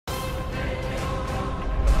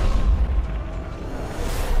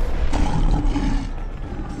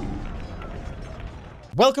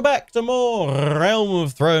Welcome back to more Realm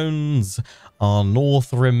of Thrones, our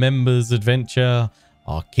North Remembers adventure,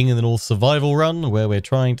 our King of the North survival run, where we're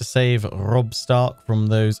trying to save Robb Stark from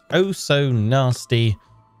those oh-so-nasty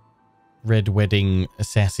Red Wedding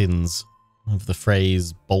assassins of the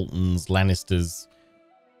Freys, Boltons, Lannisters,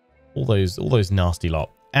 all those nasty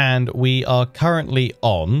lot. And we are currently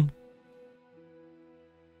on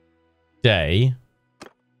day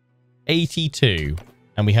 82.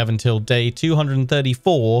 And we have until day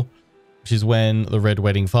 234, which is when the Red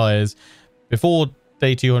Wedding fires. Before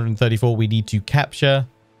day 234, we need to capture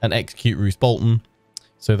and execute Roose Bolton.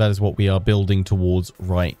 So that is what we are building towards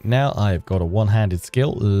right now. I've got a one-handed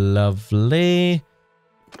skill. Lovely.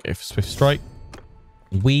 Go for Swift Strike.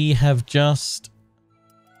 We have just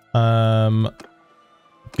got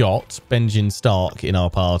Benjen Stark in our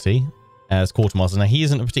party as quartermaster. Now, he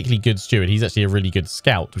isn't a particularly good steward. He's actually a really good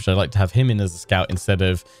scout, which I'd like to have him in as a scout instead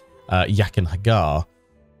of Yakin Hagar.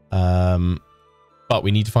 But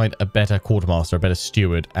we need to find a better quartermaster, a better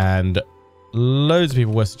steward. And loads of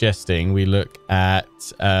people were suggesting we look at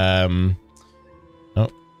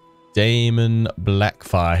Daemon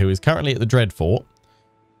Blackfire, who is currently at the Dreadfort.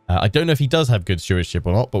 I don't know if he does have good stewardship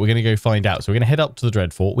or not, but we're going to go find out. So we're going to head up to the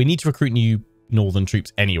Dreadfort. We need to recruit new northern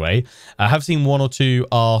troops anyway. I have seen one or two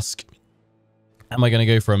ask, am I going to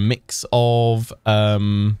go for a mix of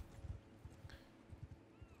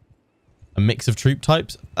troop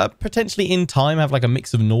types? Potentially in time have like a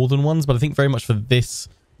mix of northern ones, but I think very much for this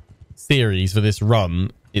series, for this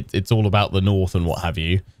run, it's all about the north and what have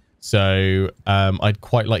you. So I'd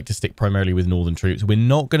quite like to stick primarily with northern troops. We're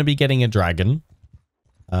not going to be getting a dragon.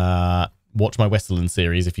 Watch my Westerland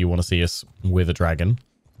series if you want to see us with a dragon.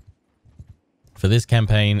 For this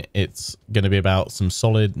campaign, it's going to be about some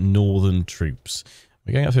solid northern troops.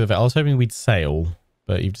 We're going up through the... I was hoping we'd sail,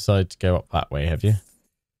 but you've decided to go up that way, have you?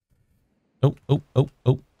 Oh.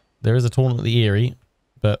 There is a tournament at the Eyrie,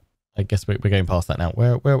 but I guess we're going past that now.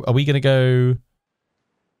 Where are we going to go?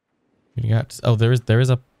 Oh, there is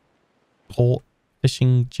a port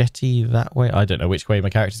fishing jetty that way. I don't know which way my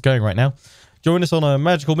character's going right now. Join us on a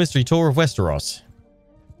magical mystery tour of Westeros.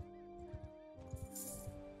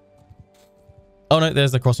 Oh no,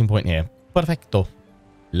 there's the crossing point here. Perfecto.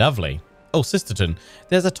 Lovely. Oh, Sisterton.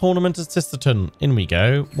 There's a tournament at Sisterton. In we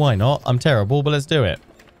go. Why not? I'm terrible, but let's do it.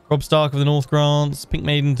 Robb Stark of the North grants Pink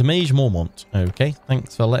Maiden to Mage Mormont. Okay,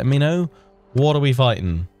 thanks for letting me know. What are we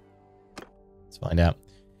fighting? Let's find out.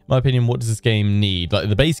 In my opinion, what does this game need? Like,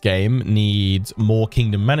 the base game needs more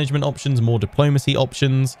kingdom management options, more diplomacy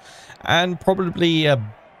options, and probably a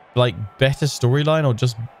better storyline, or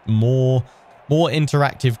just more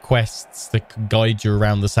interactive quests that can guide you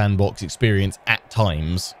around the sandbox experience at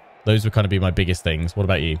times. Those would kind of be my biggest things. What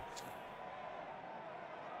about you?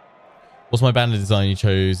 What's my banner design you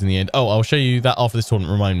chose in the end? Oh, I'll show you that after this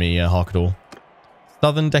tournament. Remind me, Harkador.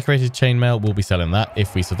 Southern decorated chainmail. We'll be selling that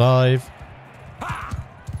if we survive.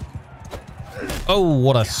 Oh,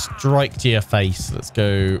 what a strike to your face. Let's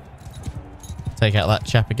go take out that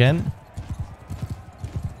chap again.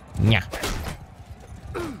 Yeah.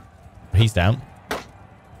 He's down.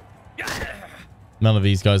 None of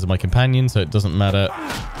these guys are my companions, so it doesn't matter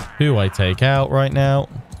who I take out right now.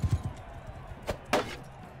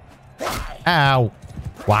 Ow.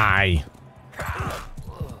 Why?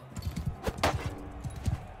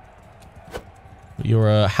 You're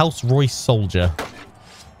a House Royce soldier.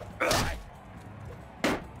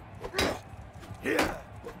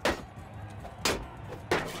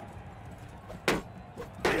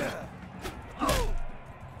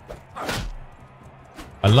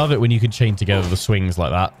 I love it when you can chain together the swings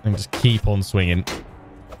like that and just keep on swinging.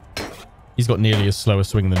 He's got nearly a slower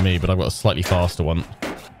swing than me, but I've got a slightly faster one.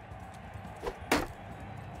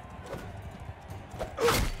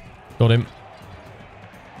 Got him.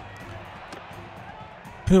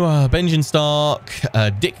 Benjen Stark.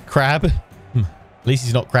 Dick Crab. At least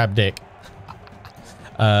he's not Crab Dick.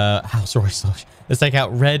 House Royce. Let's take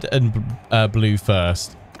out red and blue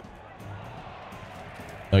first.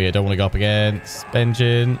 Oh yeah, don't want to go up against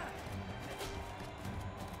Benjen.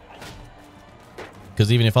 Because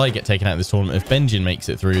even if I get taken out of this tournament, if Benjen makes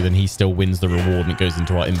it through, then he still wins the reward and it goes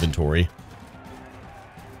into our inventory.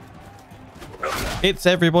 It's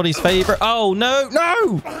everybody's favorite. Oh, no,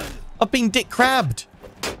 no! I've been Dick Crabbed.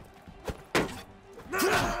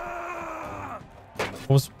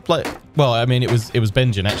 Well, I mean, it was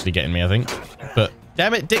Benjen actually getting me, I think. But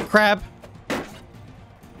damn it, Dick Crab.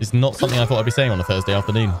 It's not something I thought I'd be saying on a Thursday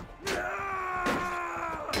afternoon.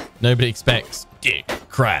 Nobody expects Dick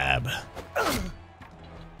Crab.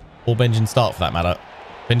 Or Benjen Stark, for that matter.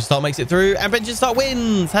 Benjen Stark makes it through, and Benjen Stark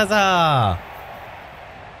wins! Huzzah!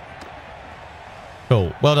 Cool.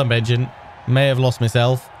 Well done, Benjen. May have lost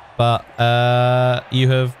myself, but you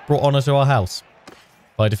have brought honor to our house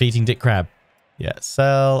by defeating Dick Crab. Yeah,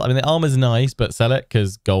 sell. I mean, the armor's nice, but sell it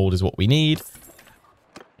because gold is what we need.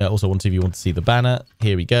 Also, one of you want to see the banner.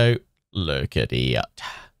 Here we go. Look at it.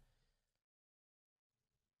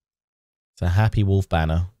 It's a happy wolf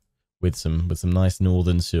banner with some nice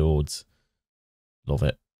northern swords. Love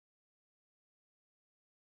it.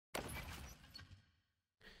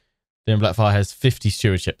 Then Blackfire has 50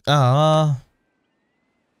 stewardship. Ah,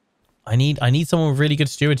 I need someone with really good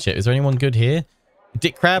stewardship. Is there anyone good here?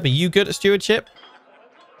 Dick Crab, are you good at stewardship?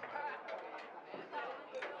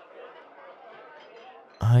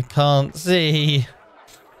 I can't see.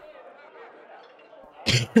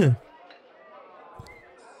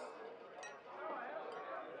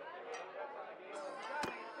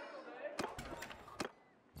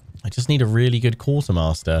 I just need a really good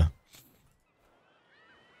quartermaster.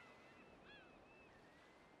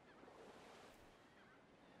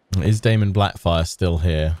 Is Damon Blackfire still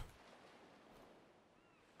here?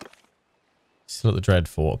 Still at the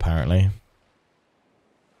Dreadfort, apparently.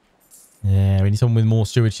 Yeah, we need someone with more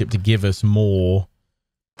stewardship to give us more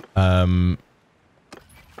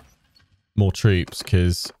troops,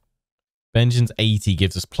 because Benjen's 80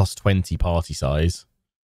 gives us plus 20 party size.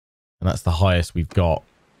 And that's the highest we've got.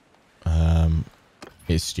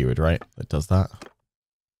 It's Steward, right? That does that.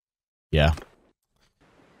 Yeah.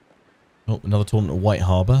 Oh, another tournament at White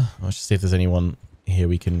Harbour. I'll just see if there's anyone here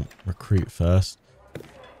we can recruit first.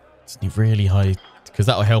 Just need really high, because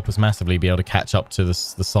that will help us massively be able to catch up to the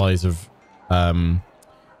size of the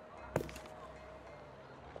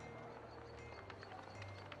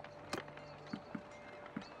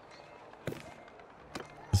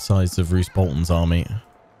size of Roose Bolton's army.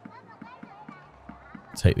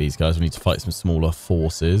 Take these guys. We need to fight some smaller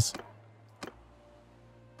forces.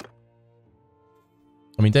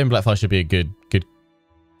 I mean, Damon Blackfire should be a good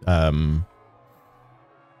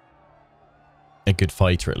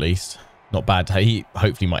fighter at least. Not bad. He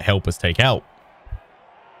hopefully might help us take out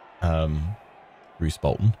Roose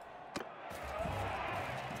Bolton.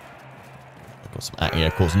 I've got some, yeah,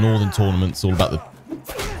 of course, Northern tournaments all about the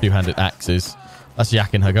two-handed axes. That's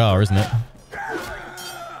Yak and Hagar, isn't it?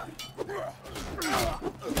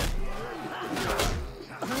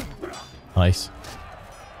 Nice.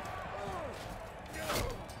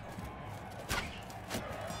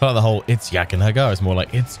 But the whole "it's Yak and Hagar" is more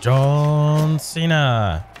like "it's John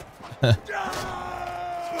Cena."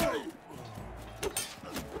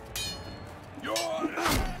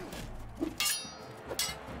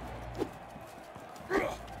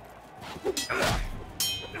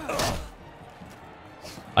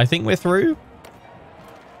 I think we're through.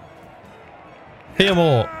 Hear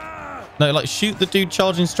more. No, like shoot the dude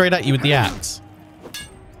charging straight at you with the axe.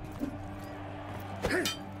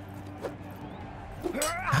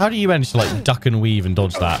 How do you manage to like duck and weave and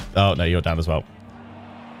dodge that? Oh no, you're down as well.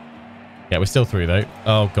 Yeah, we're still through though.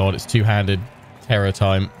 Oh god, it's two-handed terror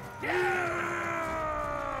time.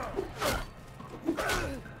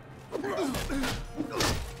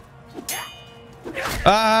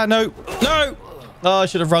 Ah, no, no. Oh, I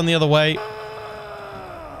should have run the other way.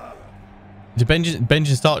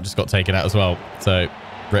 Benjen Stark just got taken out as well, so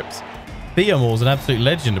rips. Theomor's an absolute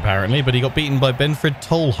legend apparently, but he got beaten by Benfred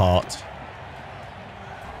Tollheart.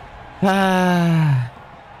 Ah.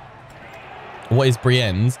 What is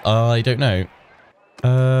Brienne's? I don't know.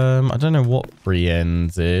 I don't know what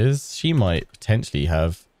Brienne's is. She might potentially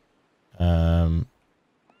have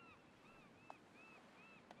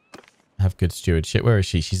good stewardship. Where is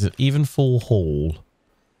she? She's at Evenfall Hall.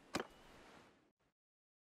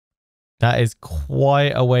 That is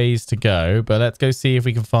quite a ways to go, but let's go see if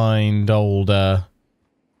we can find old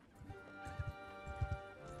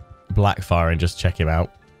Blackfire and just check him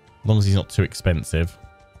out. As long as he's not too expensive.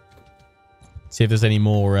 See if there's any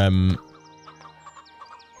more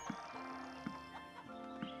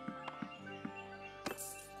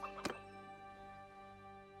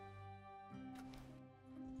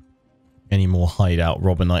hideout,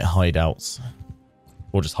 Robber Knight hideouts.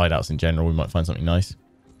 Or just hideouts in general. We might find something nice.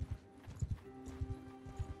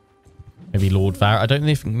 Maybe Lord Varys. I don't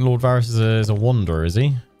think Lord Varys is a wanderer, is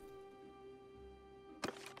he?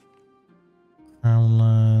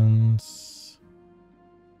 Crownlands.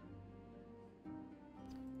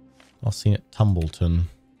 Last seen at Tumbleton.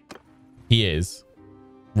 He is.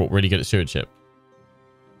 What, really good at stewardship?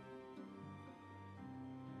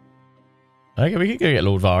 Okay, we could go get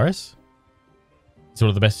Lord Varys. He's one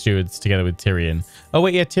of the best stewards together with Tyrion. Oh,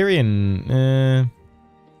 wait, yeah, Tyrion.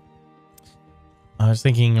 I was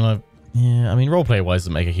thinking, like, yeah, I mean, roleplay-wise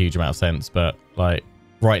doesn't make a huge amount of sense, but, like,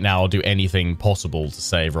 right now I'll do anything possible to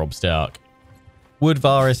save Robb Stark. Would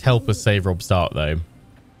Varys help us save Robb Stark, though?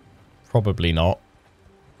 Probably not.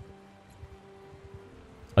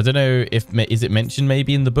 I don't know if... Is it mentioned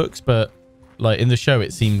maybe in the books? But like in the show,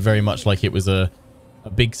 it seemed very much like it was a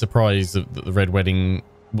big surprise that the Red Wedding...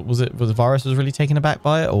 Was Varys was really taken aback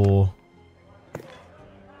by it, or...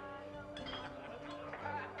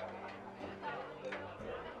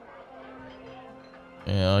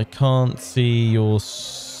 Yeah, I can't see your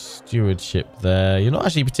stewardship there. You're not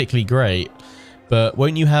actually particularly great, but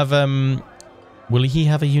won't you have... Will he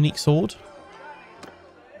have a unique sword?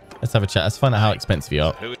 Let's have a chat. Let's find out how expensive you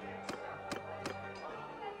are.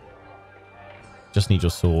 Just need your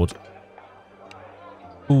sword.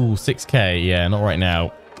 Ooh, 6k. Yeah, not right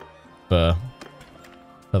now. For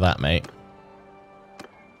that, mate.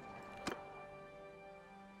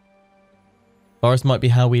 Varys might be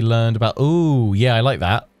how we learned about... Ooh, yeah, I like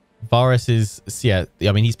that. Varys is... Yeah,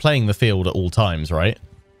 I mean, he's playing the field at all times, right?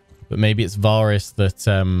 But maybe it's Varys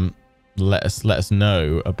that let us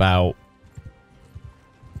know about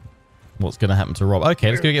what's going to happen to Robb. Okay,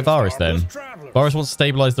 let's go get Varys then. Varys wants to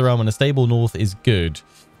stabilize the realm, and a stable north is good.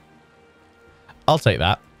 I'll take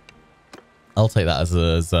that. I'll take that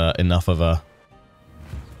as enough of a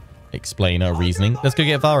explainer reasoning. Let's go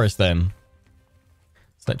get Varys then.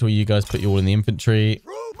 Select all you guys, put you all in the infantry,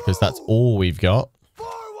 because that's all we've got.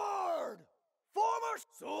 Forward! Former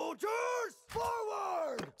soldiers,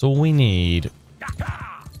 forward! That's all we need.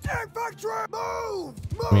 Infantry, move!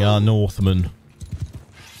 We are Northmen.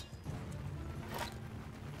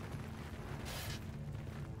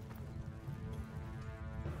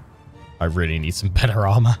 I really need some better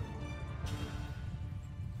armor.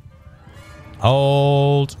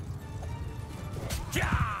 Hold.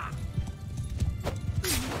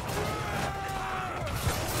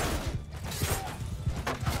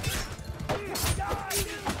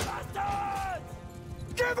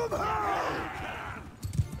 Give him hell!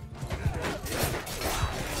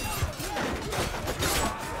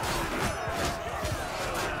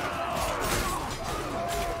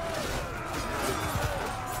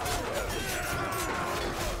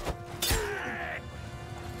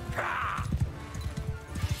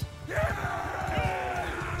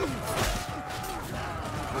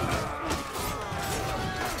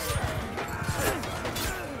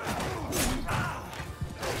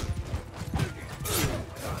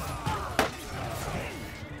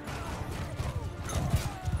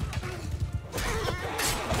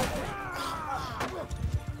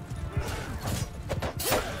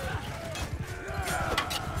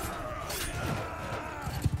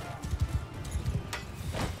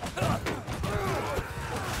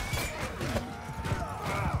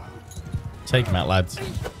 Take him out, lads.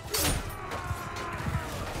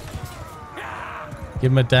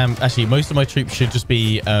 Give him a damn... Actually, most of my troops should just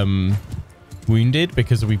be wounded,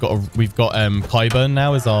 because we've got Qyburn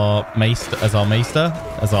now as our maester,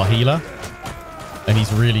 as our healer, and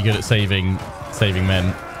he's really good at saving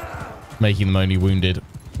men, making them only wounded,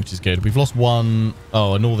 which is good. We've lost one...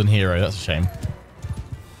 Oh, a northern hero. That's a shame.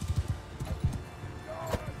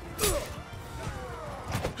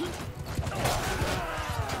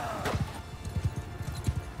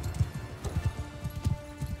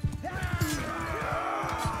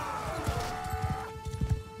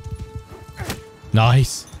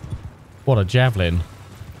 Nice. What a javelin.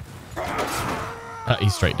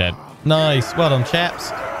 He's straight dead. Nice. Well done,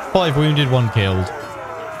 chaps. 5 wounded, 1 killed.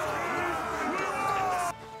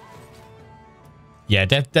 Yeah,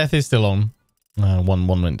 death is still on. One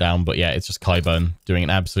went down, but yeah, it's just Qyburn doing an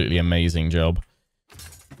absolutely amazing job.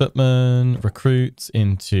 Footman recruits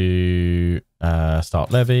into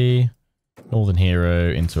start levy. Northern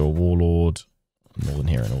hero into a warlord. Northern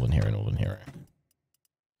hero, northern hero, northern hero.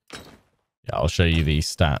 Yeah, I'll show you the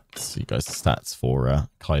stats. You guys, the stats for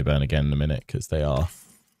Qyburn again in a minute, because they are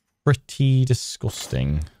pretty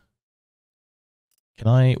disgusting. Can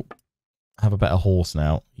I have a better horse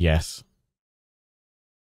now? Yes.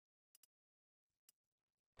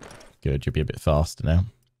 Good, you'll be a bit faster now.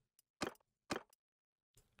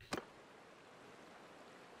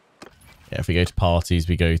 Yeah, if we go to parties,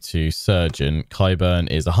 we go to Surgeon. Qyburn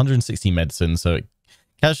is 160 medicine, so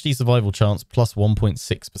casualty survival chance plus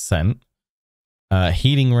 1.6%.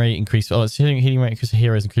 Healing rate increase. Oh, it's healing rate increase for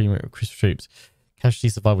heroes and healing rate increase for troops. Casualty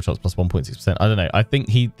survival chance plus 1.6%. I don't know. I think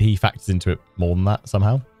he factors into it more than that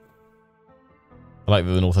somehow. I like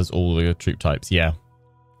that the North has all the troop types. Yeah.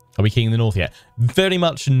 Are we king the North yet? Very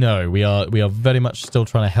much no. We are very much still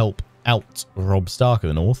trying to help out Robb Stark of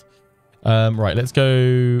the North. Right, let's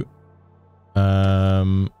go.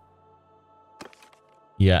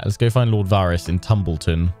 Yeah, let's go find Lord Varys in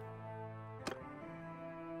Tumbleton.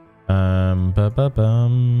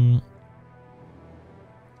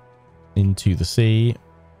 Into the sea.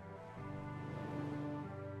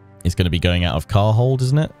 It's going to be going out of Carhold,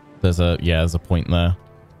 isn't it? There's a point there.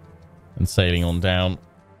 And sailing on down.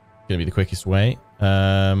 Going to be the quickest way.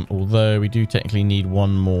 Although we do technically need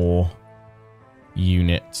one more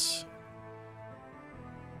unit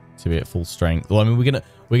to be at full strength. Well, I mean,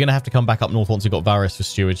 we're gonna have to come back up north once we've got Varys for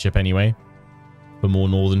stewardship anyway, for more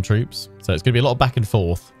northern troops. So it's gonna be a lot of back and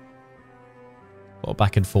forth. A lot of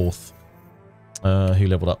back and forth. Who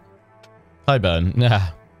leveled up? Highburn. Nah.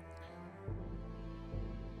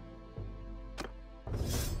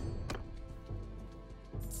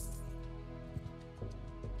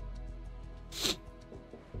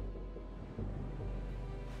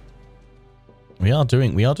 We are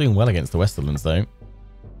doing well against the Westerlands, though.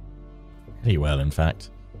 Pretty well, in fact.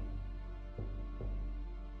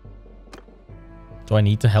 Do I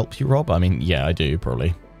need to help you, Rob? I mean, yeah, I do,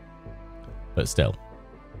 probably. But still.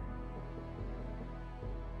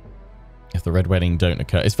 If the Red Wedding don't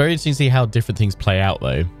occur. It's very interesting to see how different things play out,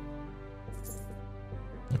 though.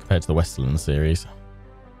 Compared to the Westerland series.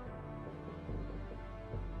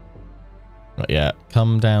 But yeah,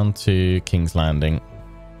 come down to King's Landing.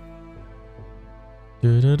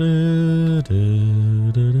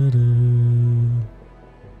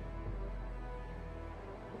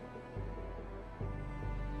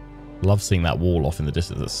 Love seeing that wall off in the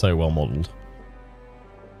distance. It's so well modelled.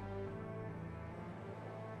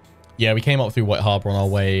 Yeah, we came up through White Harbour on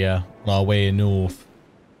our way north.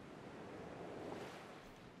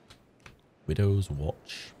 Widow's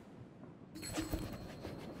Watch.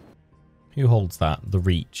 Who holds that? The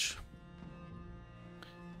Reach.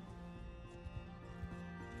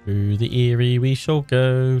 Through the Eyrie we shall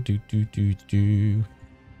go. Do, do, do, do.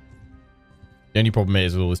 The only problem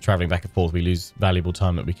is with all this travelling back and forth, we lose valuable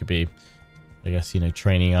time that we could be, I guess, you know,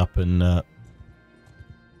 training up and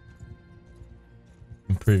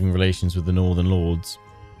improving relations with the Northern Lords.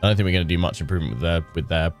 I don't think we're going to do much improvement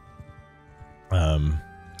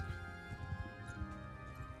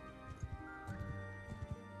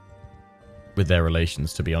with their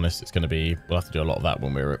relations, to be honest. It's going to be, we'll have to do a lot of that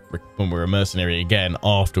when we're a mercenary again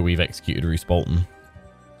after we've executed Roose Bolton.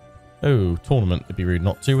 Oh, tournament. It'd be rude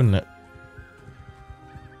not to, wouldn't it?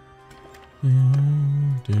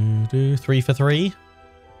 3 for 3.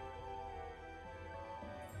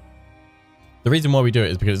 The reason why we do it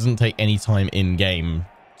is because it doesn't take any time in game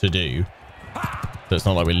to do, so it's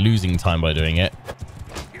not like we're losing time by doing it.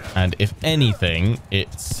 And if anything,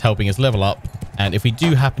 it's helping us level up. And if we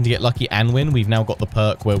do happen to get lucky and win, we've now got the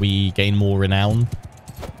perk where we gain more renown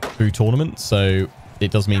through tournaments. So it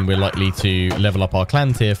does mean we're likely to level up our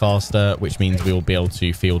clan tier faster, which means we'll be able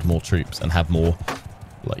to field more troops and have more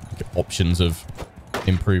like options of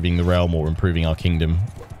improving the realm or improving our kingdom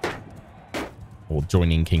or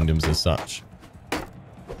joining kingdoms as such.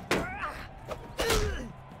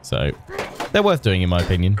 So they're worth doing in my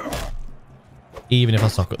opinion, even if I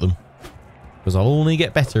suck at them, because I'll only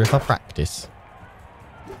get better if I practice.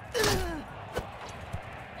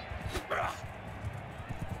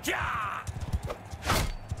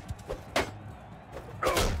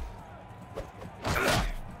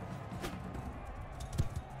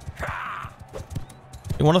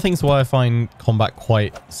 One of the things why I find combat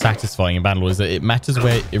quite satisfying in Bannerlord is that it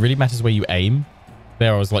really matters where you aim.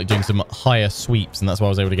 There I was like doing some higher sweeps, and that's why I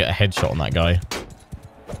was able to get a headshot on that guy.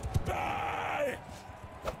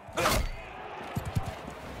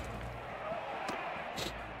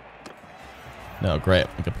 No, great.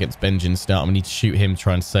 I'm up against Benjen start. I need to shoot him,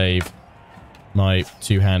 try and save my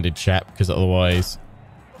two-handed chap, because otherwise,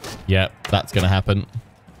 yeah, that's going to happen.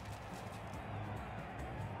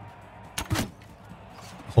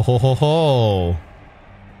 Ho ho ho ho!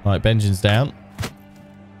 Right, Benjen's down.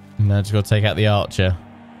 Now just got to take out the archer.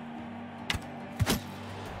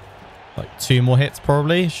 Like 2 more hits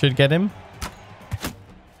probably should get him.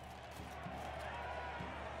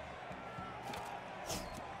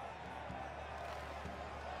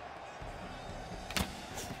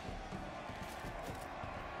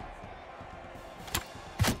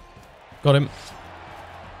 Got him.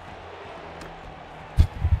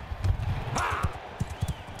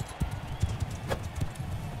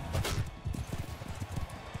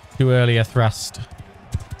 Too early a thrust.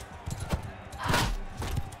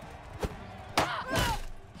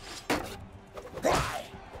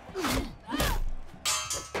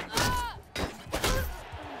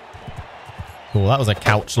 Cool, that was a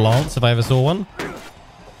couch lance if I ever saw one.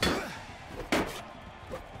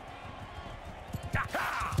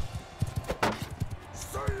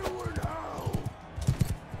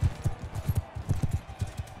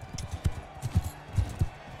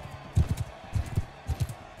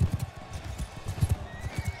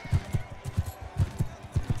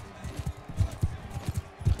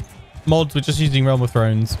 Mods, we're just using Realm of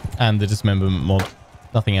Thrones and the Dismemberment mod.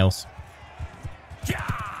 Nothing else.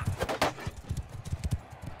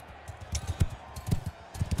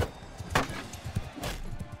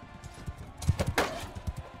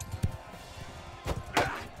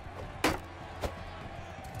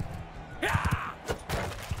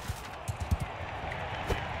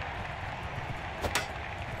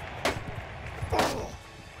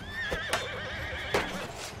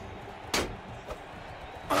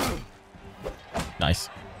 Nice.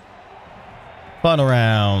 Final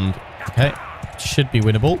round. Okay. Should be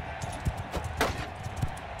winnable.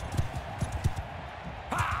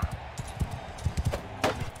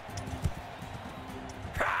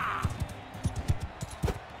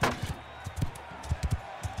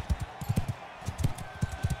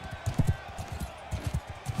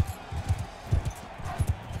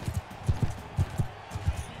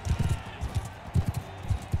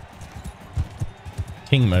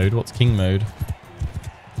 King mode? What's king mode?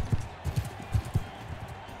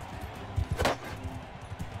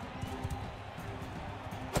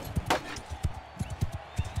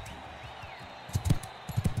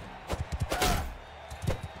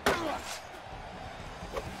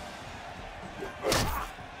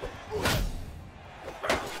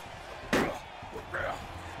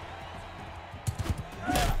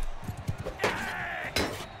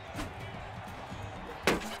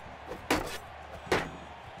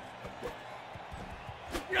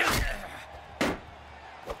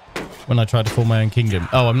 When I tried to form my own kingdom.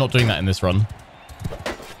 Oh, I'm not doing that in this run.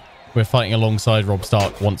 We're fighting alongside Robb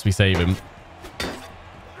Stark once we save him.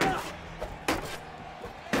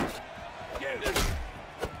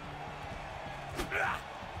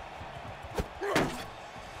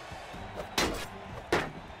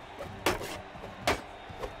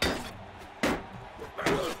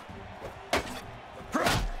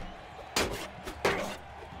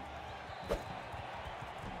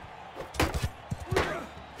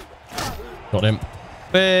 Got him.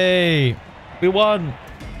 Hey! We won!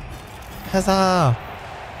 Huzzah!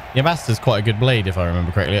 The Ambassador's quite a good blade, if I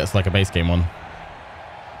remember correctly. It's like a base game one.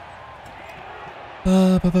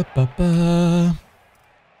 Oh,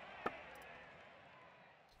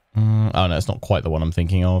 no, it's not quite the one I'm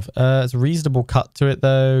thinking of. It's a reasonable cut to it,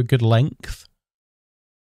 though. Good length.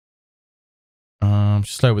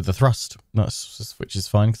 Just slow with the thrust. Which is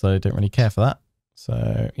fine, because I don't really care for that.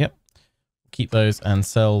 So, yep. Keep those and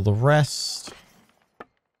sell the rest.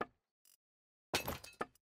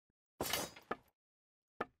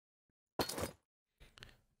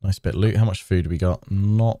 Nice bit of loot. How much food do we got?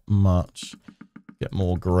 Not much. Get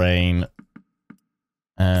more grain.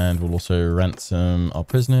 And we'll also ransom our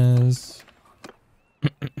prisoners.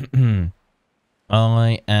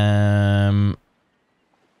 I am...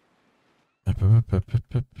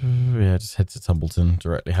 Yeah, just head to Tumbleton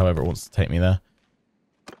directly, however it wants to take me there.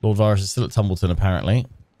 Lord Varys is still at Tumbleton, apparently.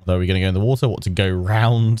 Though we're going to go in the water. What, to go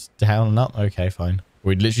round, down, and up? Okay, fine.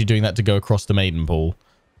 We're literally doing that to go across the maiden pool.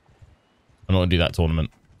 I'm not going to do that tournament.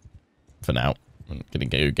 For now. I'm going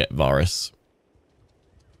to go get Varys.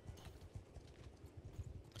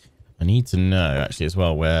 I need to know, actually, as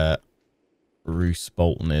well, where Roose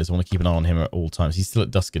Bolton is. I want to keep an eye on him at all times. He's still at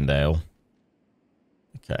Duskendale.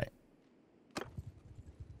 Okay.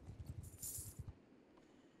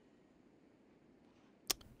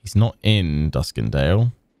 He's not in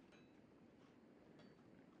Duskendale.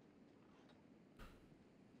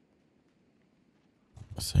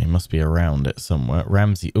 So he must be around it somewhere.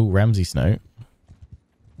 Ramsay. Oh, Ramsay Snow.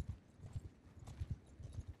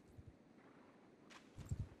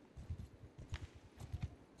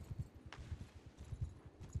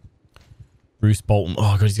 Roose Bolton.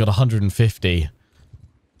 Oh, God, he's got 150.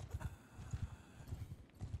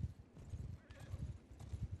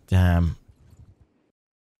 Damn.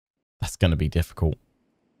 That's going to be difficult.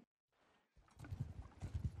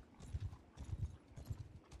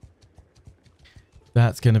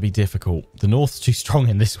 That's going to be difficult. The North's too strong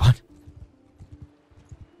in this one.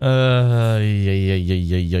 I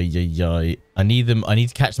need them. I need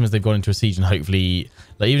to catch them as they've gone into a siege, and hopefully,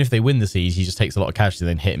 like, even if they win the siege, he just takes a lot of casualty and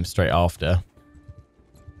then hit him straight after.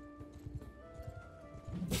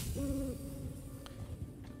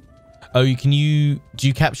 Oh, do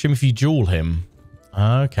you capture him if you duel him?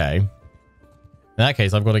 Okay. In that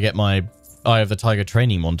case, I've got to get my Eye of the Tiger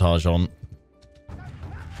training montage on.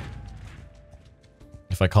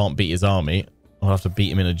 If I can't beat his army, I'll have to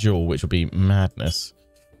beat him in a duel, which will be madness.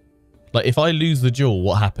 Like, if I lose the duel,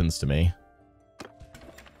 what happens to me?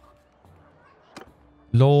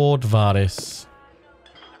 Lord Varys.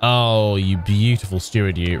 Oh, you beautiful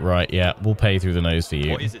steward, you. Right, yeah, we'll pay through the nose for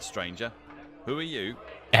you. What is it, stranger? Who are you?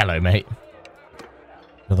 Hello, mate.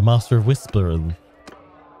 You're the master of whispering.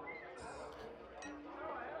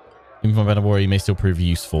 Even from Bannerlord, you may still prove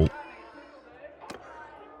useful.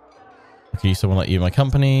 I could use someone like you in my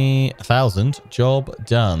company. 1,000. Job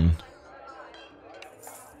done.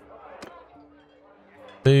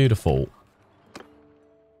 Beautiful.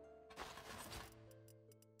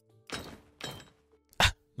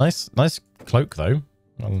 Nice cloak though.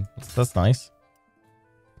 Well, that's nice.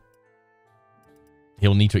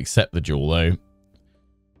 He'll need to accept the duel though.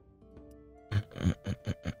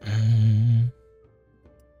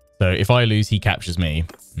 So if I lose, he captures me.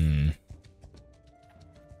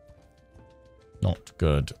 Not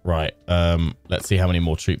good. Right. Let's see how many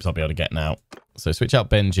more troops I'll be able to get now. So switch out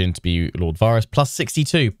Benjen to be Lord Varys. Plus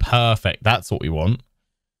 62. Perfect. That's what we want.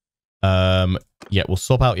 Yeah, we'll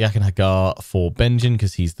swap out Yak and Hagar for Benjen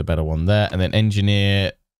because he's the better one there. And then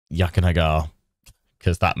engineer Yak and Hagar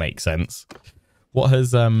because that makes sense. What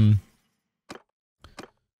has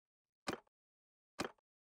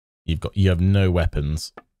you have no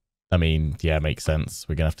weapons. I mean, yeah, makes sense.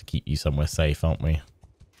 We're gonna have to keep you somewhere safe, aren't we?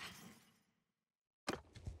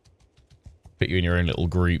 Put you in your own little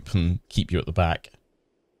group and keep you at the back.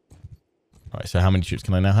 All right, so how many troops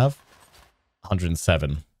can I now have?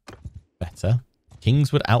 107. Better.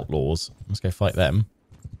 Kingswood Outlaws. Let's go fight them.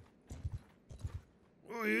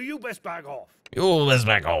 You best back off. You best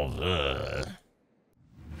back off. Ugh.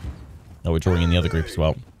 Oh, we're drawing in the other group as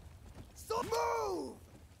well. Move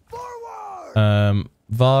forward.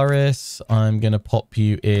 Varys, I'm gonna pop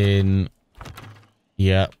you in.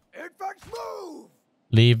 Yeah. Infants move.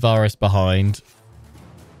 Leave Varys behind.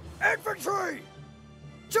 Infantry,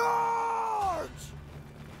 charge!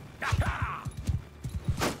 I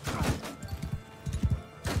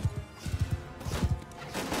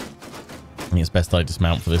think it's best I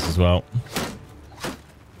dismount for this as well.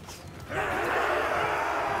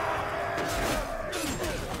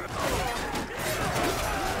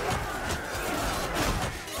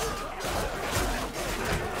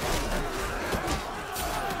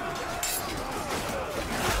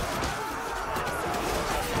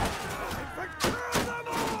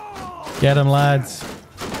 Get him, lads.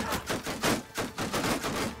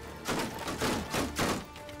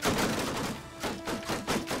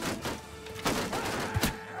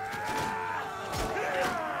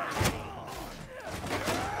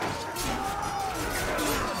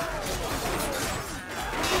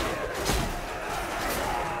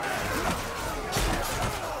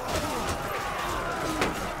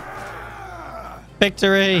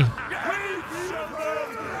 Victory!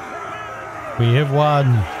 We have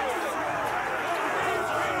won.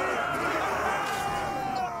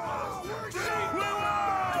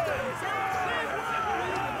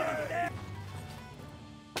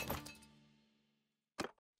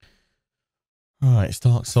 Alright,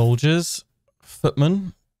 Stark soldiers.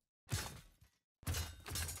 Footmen.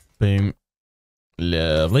 Boom.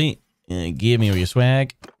 Lovely. Give me all your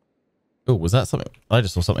swag. Oh, was that something? I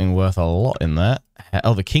just saw something worth a lot in there.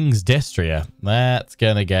 Oh, the King's Destrier. That's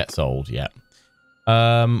gonna get sold, yeah.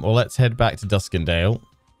 Well, let's head back to Duskendale.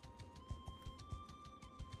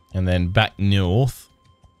 And then back north.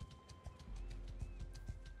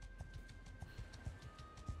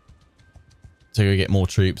 So go get more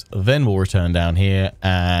troops. Then we'll return down here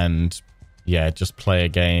and, yeah, just play a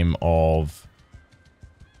game of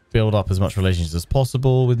build up as much relations as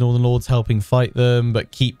possible with Northern Lords, helping fight them,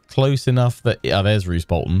 but keep close enough that... Yeah, there's Roose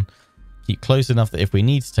Bolton. Keep close enough that if we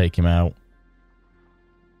need to take him out,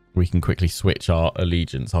 we can quickly switch our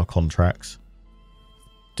allegiance, our contracts.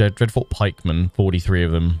 Dreadfort Pikemen, 43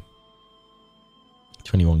 of them.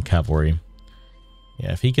 21 cavalry.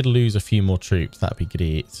 Yeah, if he could lose a few more troops, that'd be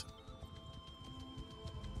great.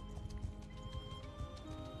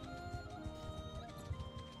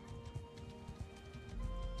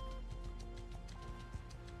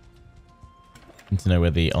 To know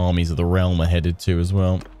where the armies of the realm are headed to as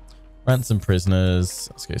well. Ransom prisoners.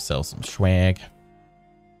 Let's go sell some swag.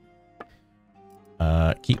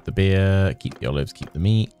 Keep the beer, keep the olives, keep the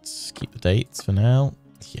meat, keep the dates for now.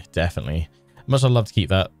 Yeah, definitely. Much I'd love to keep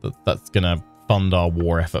that. That's gonna fund our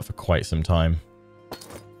war effort for quite some time.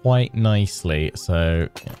 Quite nicely. So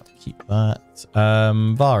yeah, keep that.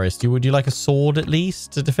 Varys, would you like a sword at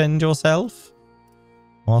least to defend yourself?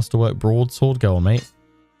 Masterwork broadsword. Go on, mate.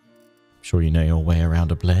 Sure you know your way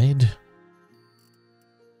around a blade.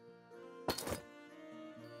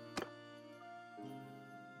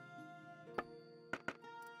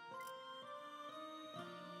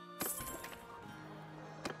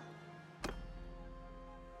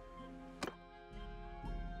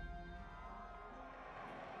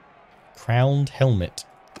 Crowned helmet.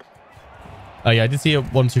 Oh yeah, I did see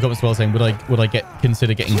one or two comments as well saying, would I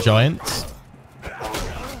consider getting giants?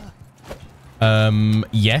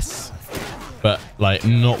 Yes, but like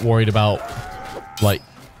not worried about like.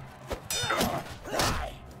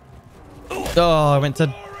 Oh, I went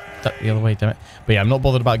to the other way, damn it. But yeah, I'm not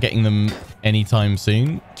bothered about getting them anytime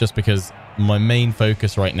soon, just because my main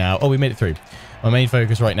focus right now. Oh, we made it through. My main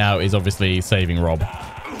focus right now is obviously saving Robb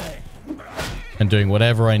and doing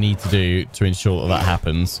whatever I need to do to ensure that that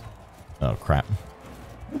happens. Oh crap.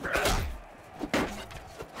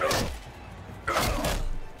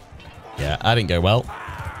 Yeah, that didn't go well.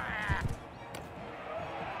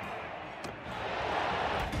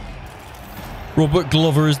 Robert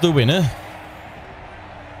Glover is the winner.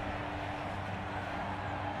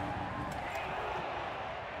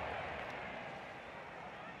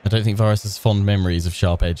 I don't think Varys has fond memories of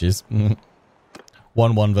sharp edges.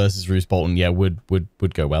 1-1 versus Roose Bolton. Yeah, would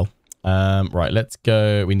go well. Right, let's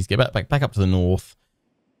go. We need to get back up to the north.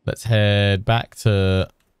 Let's head back to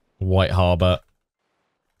White Harbour.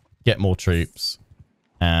 Get more troops.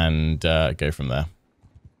 And go from there.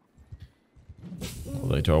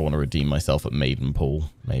 Although, do I want to redeem myself at Maidenpool?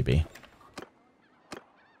 Maybe.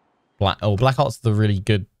 Blackheart's the really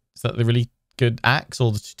good... Is that the really good axe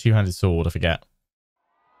or the two-handed sword? I forget.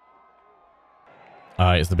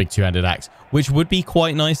 It's the big two-handed axe, which would be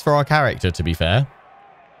quite nice for our character, to be fair.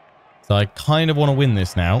 So I kind of want to win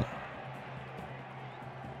this now.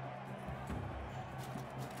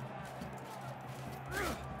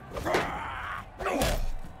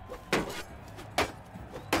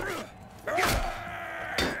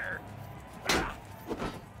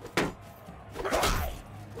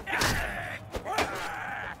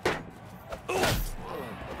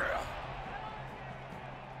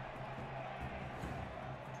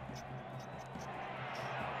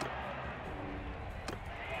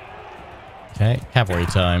 Okay, cavalry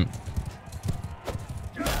time.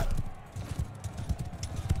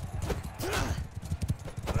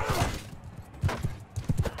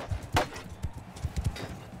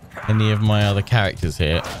 Any of my other characters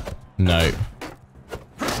here? No.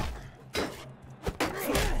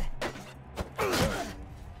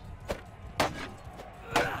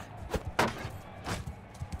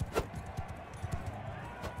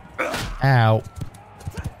 Ow.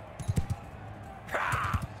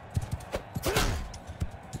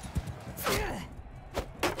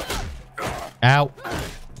 Ow.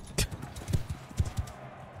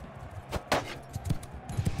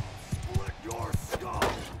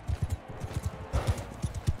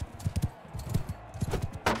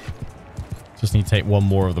 Just need to take one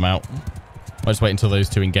more of them out. I'll just wait until those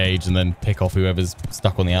two engage and then pick off whoever's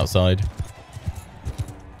stuck on the outside.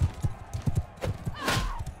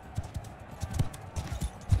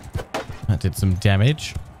 That did some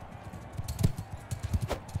damage.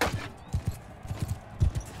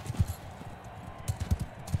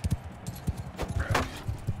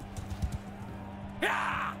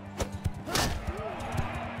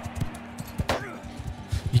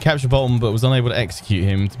 Capture Bolton, but was unable to execute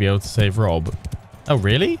him to be able to save Robb. Oh,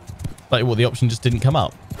 really? Like, what, the option just didn't come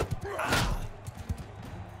up?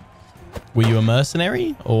 Were you a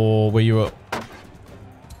mercenary? Or were you a...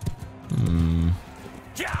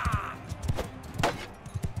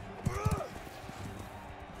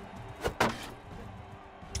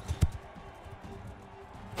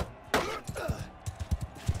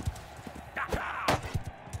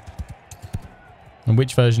 And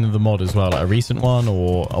which version of the mod as well? Like a recent one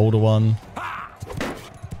or older one?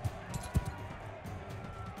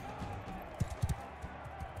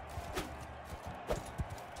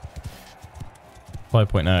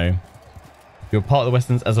 .5.0. You're part of the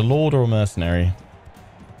Westerns as a lord or a mercenary?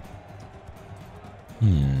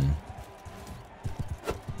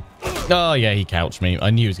 Oh, yeah, he couched me.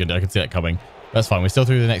 I knew he was going to. I could see that coming. That's fine. We're still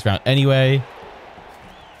through the next round anyway.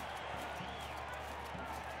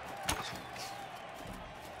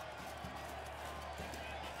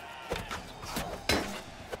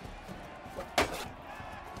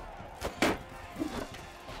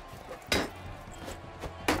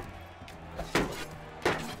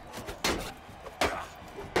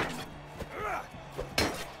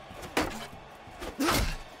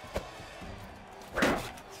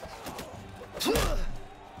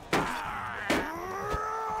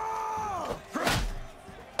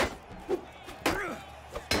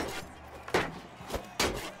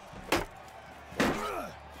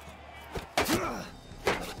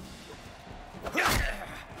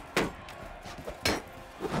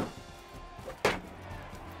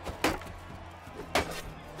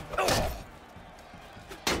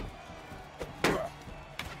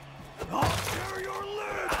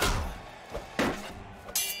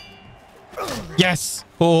 Yes!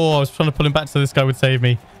 Oh, I was trying to pull him back so this guy would save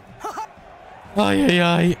me. Ay, ay,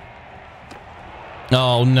 ay.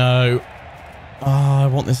 Oh, no. Oh, I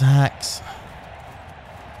want this axe.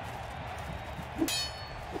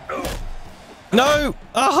 No!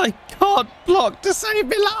 Oh, I can't block to save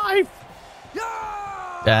me life.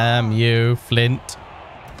 Damn you, Flint.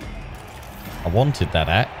 I wanted that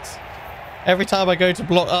axe. Every time I go to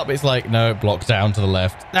block up, it's like, no, block down to the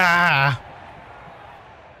left. Ah!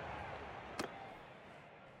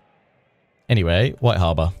 Anyway, White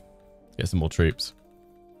Harbour. Get some more troops.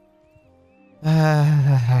 But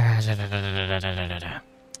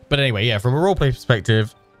anyway, yeah, from a roleplay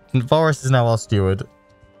perspective, Varys is now our steward.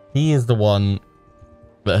 He is the one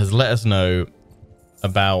that has let us know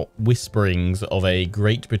about whisperings of a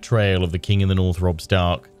great betrayal of the King in the North, Robb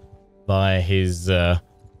Stark, by his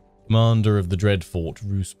commander of the Dreadfort,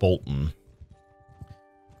 Roose Bolton,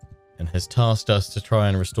 and has tasked us to try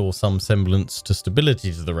and restore some semblance to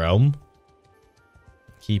stability to the realm,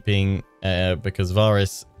 keeping because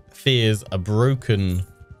Varys fears a broken,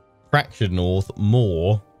 fractured North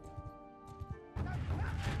more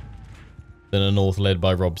than a North led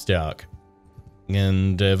by Robb Stark.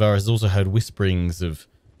 And Varys has also heard whisperings of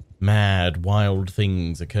mad, wild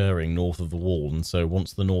things occurring north of the wall, and so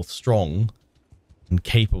wants the North strong and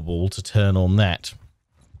capable to turn on that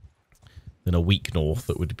than a weak North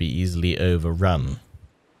that would be easily overrun.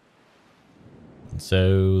 And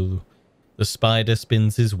so the spider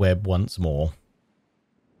spins his web once more.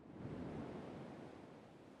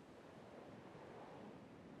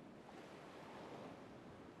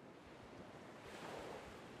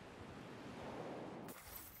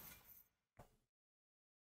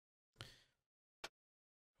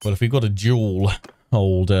 Well, if we've got a dual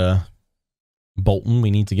old Bolton, we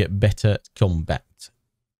need to get better combat.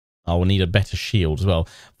 Oh, we'll need a better shield as well.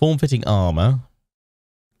 Form-fitting armor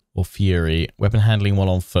or fury. Weapon handling while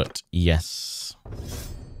on foot. Yes.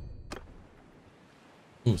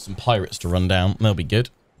 Ooh, some pirates to run down. That'll be good.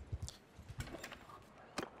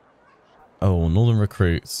 Oh, northern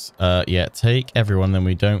recruits. Yeah, take everyone. Then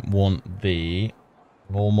we don't want the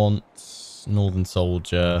Mormont, northern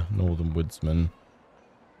soldier, northern woodsman.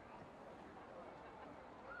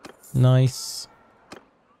 Nice.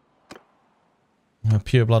 A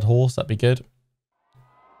pure blood horse, that'd be good.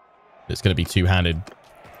 It's going to be two-handed.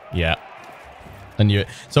 Yeah. I knew it.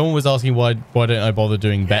 Someone was asking why don't I bother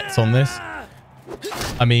doing bets on this?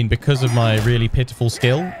 I mean, because of my really pitiful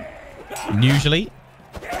skill. Usually.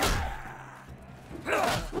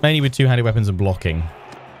 Mainly with two-handed weapons and blocking.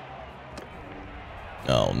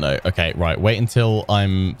 Oh, no. Okay, right. Wait until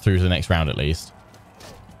I'm through to the next round at least.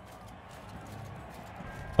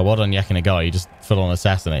 Oh, well done yakking a guy. You just full-on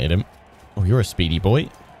assassinated him. Oh, you're a speedy boy.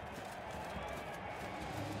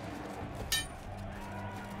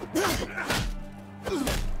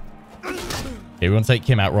 Okay, we want to take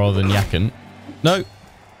him out rather than yakin. No.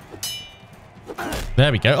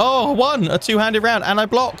 There we go. Oh, I won a two-handed round and I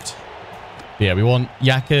blocked. Yeah, we want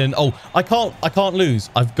yakin. Oh, I can't lose.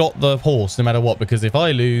 I've got the horse no matter what, because if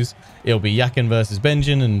I lose, it'll be yakin versus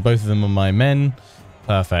Benjen and both of them are my men.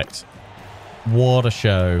 Perfect. What a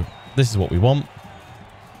show. This is what we want.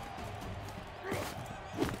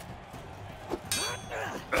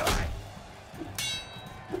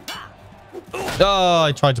 Oh,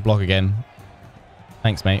 I tried to block again.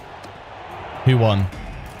 Thanks, mate. Who won?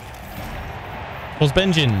 Was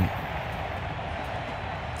Benjen.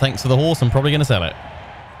 Thanks for the horse. I'm probably going to sell it.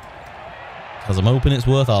 Because I'm hoping it's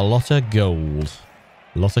worth a lot of gold.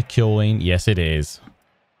 A lot of coin. Yes, it is.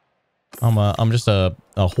 I'm just a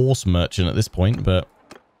horse merchant at this point, but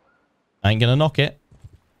I ain't going to knock it.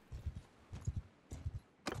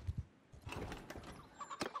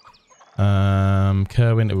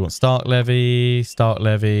 Kerwin, we want Stark Levy,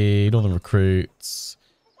 Northern Recruits,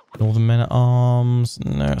 Northern Men at Arms.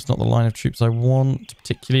 No, it's not the line of troops I want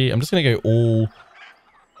particularly. I'm just going to go all...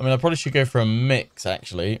 I mean, I probably should go for a mix,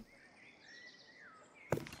 actually.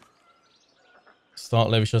 Stark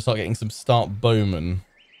Levy, should I start getting some Stark Bowmen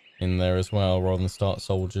in there as well, rather than Stark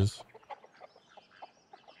Soldiers?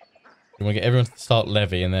 We want to get everyone to the Stark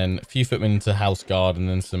Levy, and then a few footmen into House Guard, and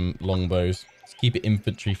then some longbows. Let's keep it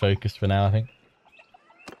infantry focused for now, I think.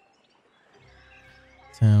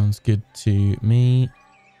 Sounds good to me.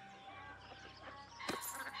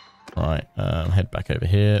 Right, head back over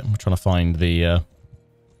here. I'm trying to find the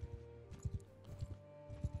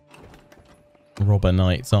robber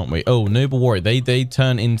knights, aren't we? Oh, noble warrior. They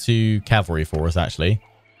turn into cavalry for us, actually.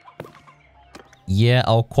 Yeah,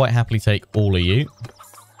 I'll quite happily take all of you.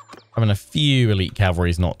 Having a few elite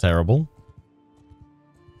cavalry is not terrible.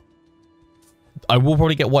 I will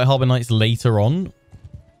probably get White Harbour Knights later on.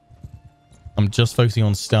 I'm just focusing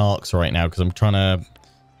on Starks right now because I'm trying to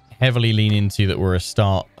heavily lean into that we're a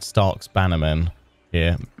Stark's bannerman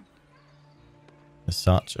here. As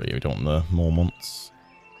such, oh yeah, we don't want the Mormonts.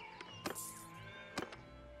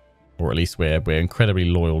 Or at least we're incredibly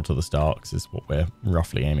loyal to the Starks is what we're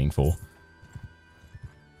roughly aiming for.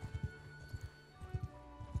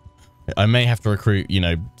 I may have to recruit, you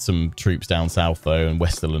know, some troops down south though, and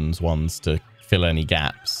Westerland's ones to fill any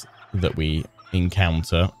gaps that we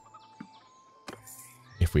encounter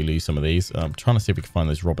if we lose some of these. I'm trying to see if we can find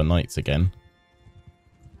those Robber Knights again.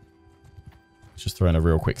 Just throwing a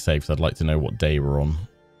real quick save because I'd like to know what day we're on.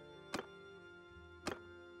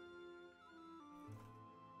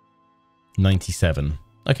 $97.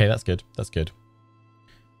 Okay, that's good. That's good.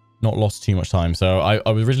 Not lost too much time. So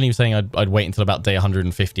I was originally saying I'd wait until about day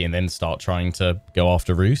 150 and then start trying to go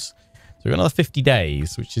after Roos. So we've got another 50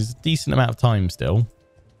 days, which is a decent amount of time still.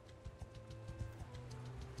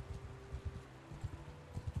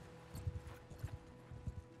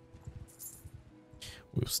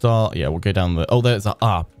 We'll start, yeah, we'll go down the... Oh, there's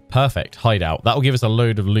a... perfect. Hideout. That'll give us a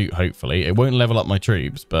load of loot, hopefully. It won't level up my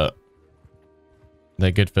troops, but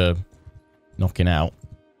they're good for knocking out.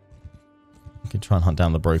 We can try and hunt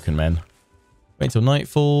down the broken men. Wait until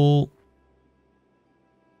nightfall.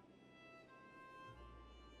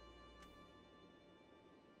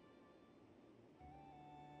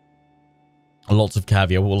 Lots of cav.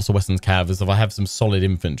 Yeah, lots of Western's cav. If I have some solid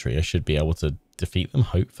infantry, I should be able to defeat them,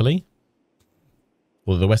 hopefully.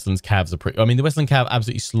 Well, the Westlands Cavs are pretty... I mean, the Westland Cav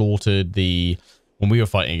absolutely slaughtered the... When we were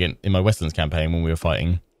fighting again... In my Westlands campaign, when we were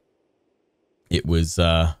fighting, it was...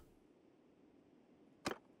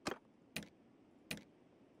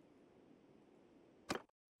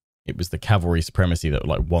 It was the cavalry supremacy that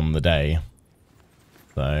like won the day.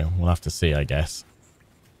 So we'll have to see, I guess.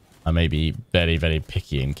 I may be very, very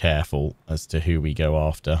picky and careful as to who we go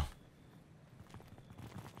after.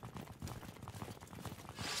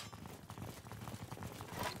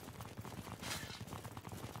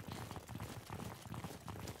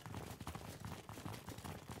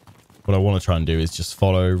 What I want to try and do is just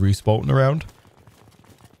follow Robb Bolton around.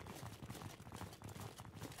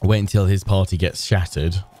 Wait until his party gets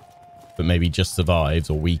shattered, but maybe just survives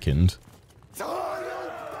or weakened.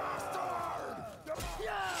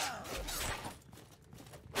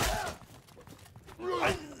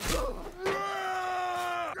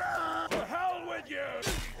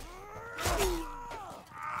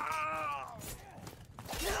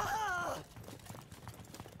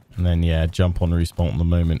 And then, yeah, jump on Robb Bolton the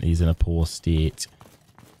moment he's in a poor state.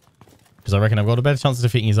 Because I reckon I've got a better chance of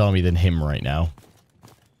defeating his army than him right now.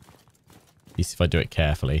 At least if I do it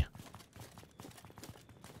carefully.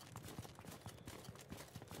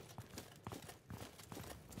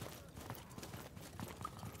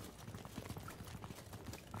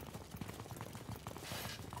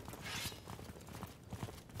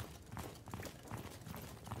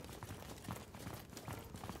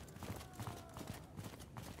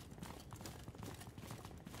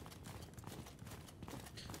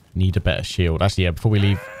 Need a better shield. Actually, yeah, before we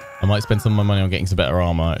leave, I might spend some of my money on getting some better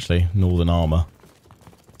armor, actually. Northern armor.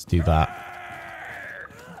 Let's do that.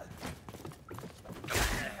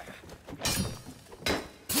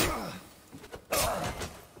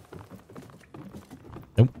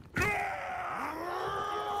 Nope.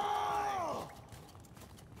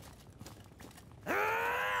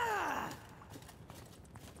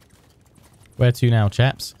 Where to now,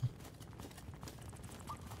 chaps?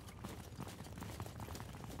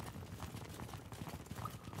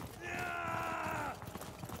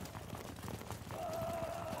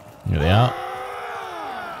 Here they are.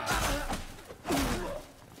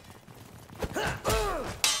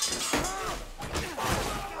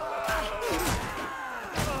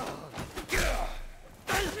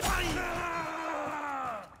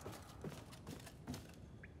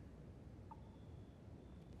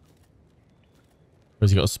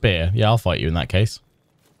 Has he got a spear? Yeah, I'll fight you in that case.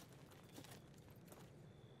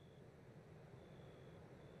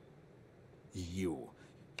 You.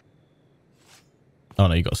 Oh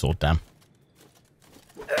no, you got a sword, damn.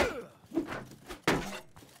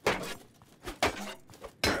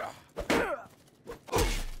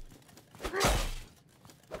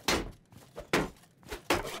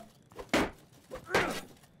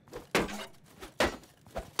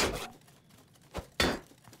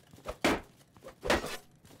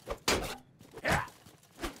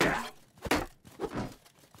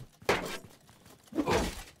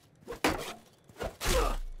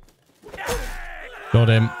 Got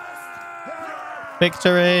him.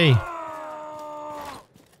 Victory!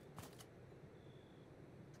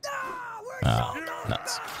 Ah,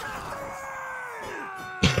 nuts.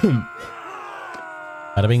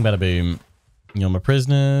 Bada bing, bada boom. You're my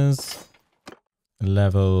prisoners.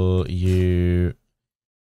 Level you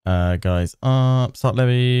guys up. Start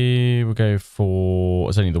levy. We'll go for...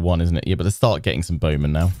 It's only the one, isn't it? Yeah, but let's start getting some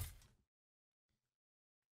bowmen now.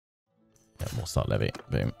 Yeah, more start levy.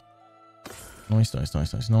 Boom. Nice, nice,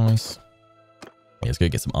 nice, nice, nice. Yeah, let's go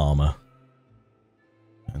get some armor.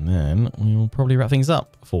 And then we will probably wrap things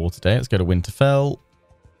up for today. Let's go to Winterfell.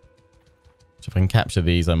 So if I can capture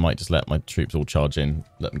these, I might just let my troops all charge in.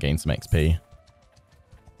 Let them gain some XP.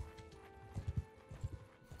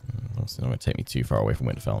 Obviously not going to take me too far away from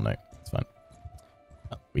Winterfell. No, it's fine.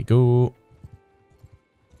 Up we go.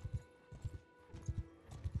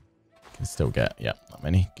 Can still get, yeah, not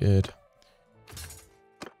many. Good.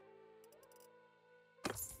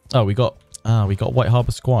 Oh, we got White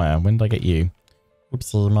Harbour Squire. When did I get you?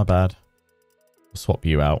 Oops, my bad. I'll swap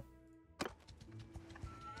you out.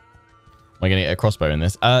 Am I going to get a crossbow in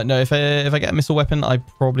this? No, if I get a missile weapon, I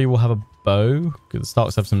probably will have a bow. Because the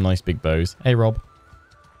Starks have some nice big bows. Hey, Rob.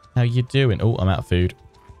 How you doing? Oh, I'm out of food.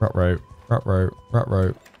 Rut-row, rut-row,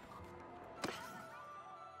 rut-row.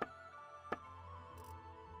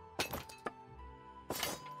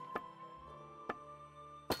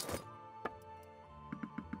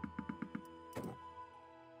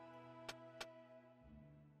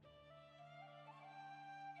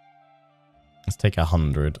 Let's take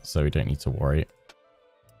 100, so we don't need to worry.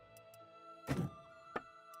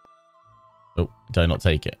 Oh, did I not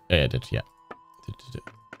take it? Yeah, I did, yeah.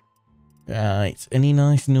 Right, any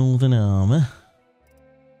nice northern armor?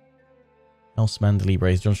 House Manderley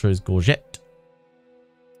Brace, John Shaw's Gorget.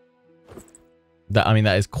 That, I mean,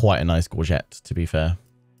 that is quite a nice Gorget, to be fair.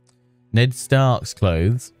 Ned Stark's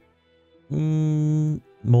clothes.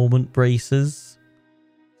 Mormont braces.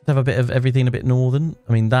 Have a bit of everything a bit northern.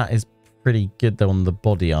 I mean, that is pretty good, though, on the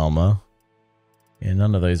body armor. Yeah,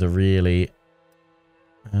 none of those are really...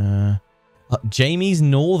 Jamie's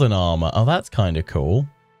northern armor. Oh, that's kind of cool.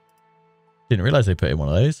 Didn't realize they put in one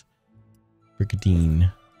of those.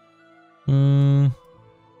 Brigadine.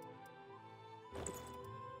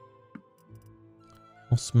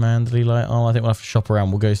 What's Manderley like? Oh, I think we'll have to shop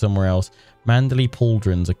around. We'll go somewhere else. Manderley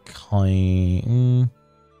pauldrons are kind...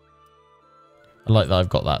 I like that I've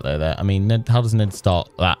got that there. I mean, Ned, how does Ned start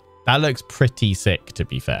that? That looks pretty sick, to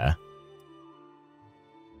be fair.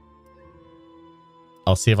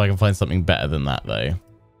 I'll see if I can find something better than that, though.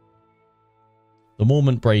 The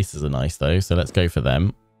Mormont braces are nice, though, so let's go for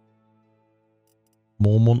them.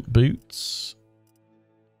 Mormont boots.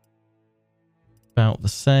 About the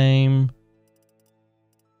same.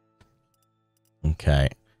 Okay.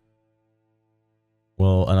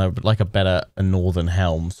 Well, and I would like a northern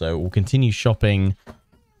helm, so we'll continue shopping.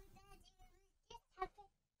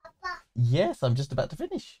 Yes, I'm just about to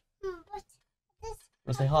finish. You want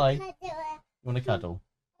to say hi? You want to cuddle?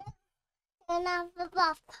 Yeah.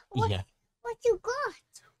 What you got?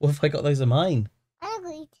 What if I got those are mine? I'm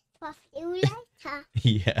going to buff you later.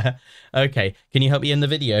 Yeah. Okay. Can you help me in the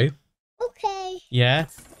video? Okay. Yeah.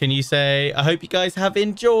 Can you say, I hope you guys have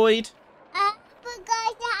enjoyed. But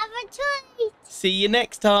guys, have a treat. See you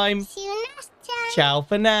next time. See you next time. Ciao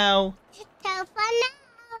for now.